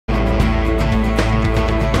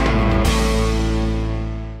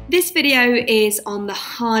This video is on the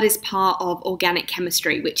hardest part of organic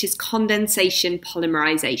chemistry, which is condensation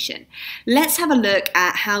polymerization. Let's have a look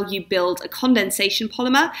at how you build a condensation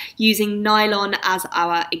polymer using nylon as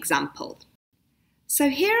our example. So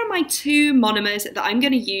here are my two monomers that I'm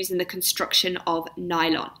going to use in the construction of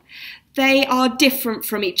nylon. They are different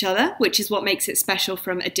from each other, which is what makes it special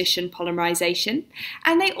from addition polymerization.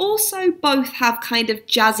 And they also both have kind of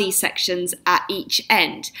jazzy sections at each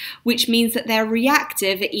end, which means that they're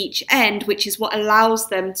reactive at each end, which is what allows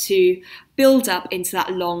them to build up into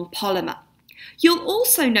that long polymer. You'll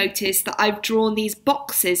also notice that I've drawn these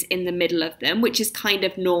boxes in the middle of them, which is kind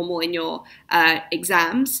of normal in your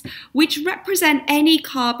exams, which represent any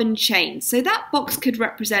carbon chain. So that box could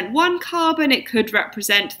represent 1 carbon, it could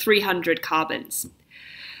represent 300 carbons.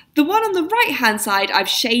 The one on the right-hand side I've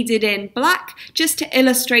shaded in black just to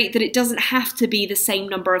illustrate that it doesn't have to be the same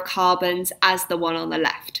number of carbons as the one on the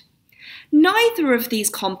left. Neither of these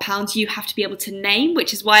compounds you have to be able to name,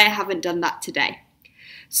 which is why I haven't done that today.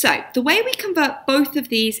 So the way we convert both of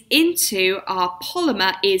these into our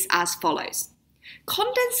polymer is as follows.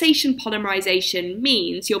 Condensation polymerization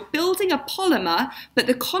means you're building a polymer, but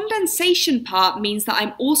the condensation part means that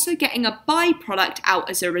I'm also getting a byproduct out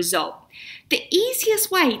as a result. The easiest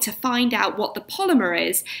way to find out what the polymer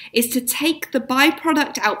is to take the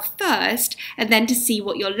byproduct out first and then to see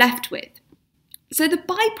what you're left with. So the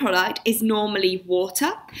byproduct is normally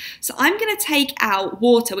water. So I'm going to take out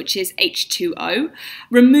water, which is H2O,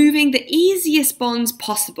 removing the easiest bonds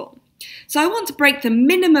possible. So I want to break the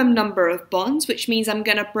minimum number of bonds, which means I'm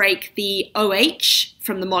going to break the OH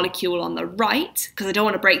from the molecule on the right, because I don't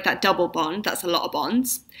want to break that double bond, that's a lot of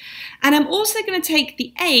bonds. And I'm also going to take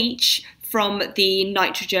the H from the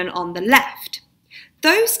nitrogen on the left.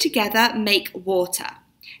 Those together make water.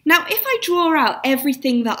 Now, if I draw out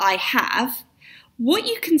everything that I have, what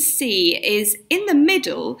you can see is in the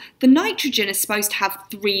middle, the nitrogen is supposed to have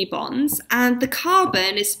 3 bonds and the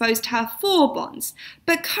carbon is supposed to have 4 bonds.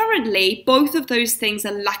 But currently, both of those things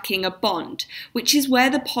are lacking a bond, which is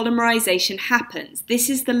where the polymerization happens. This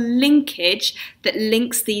is the linkage that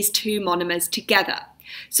links these two monomers together.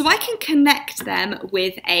 So I can connect them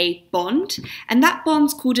with a bond, and that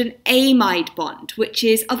bond's called an amide bond, which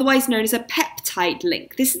is otherwise known as a peptide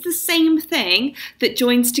link. This is the same thing that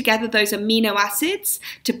joins together those amino acids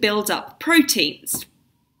to build up proteins.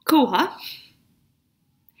 Cool, huh?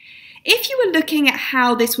 If you were looking at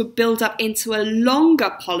how this would build up into a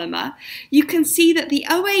longer polymer, you can see that the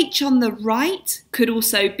OH on the right could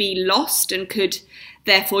also be lost and could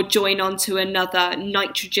therefore join onto another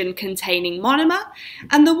nitrogen-containing monomer.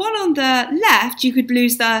 And the one on the left, you could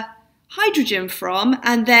lose the hydrogen from,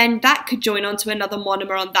 and then that could join onto another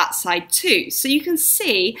monomer on that side too. So you can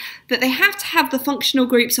see that they have to have the functional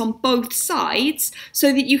groups on both sides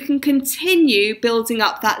so that you can continue building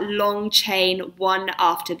up that long chain one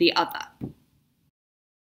after the other.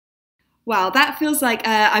 Wow, that feels like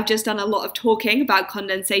I've just done a lot of talking about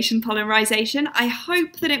condensation polymerization. I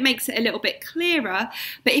hope that it makes it a little bit clearer,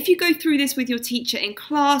 but if you go through this with your teacher in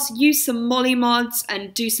class, use some mods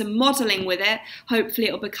and do some modelling with it, hopefully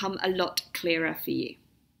it'll become a lot clearer for you.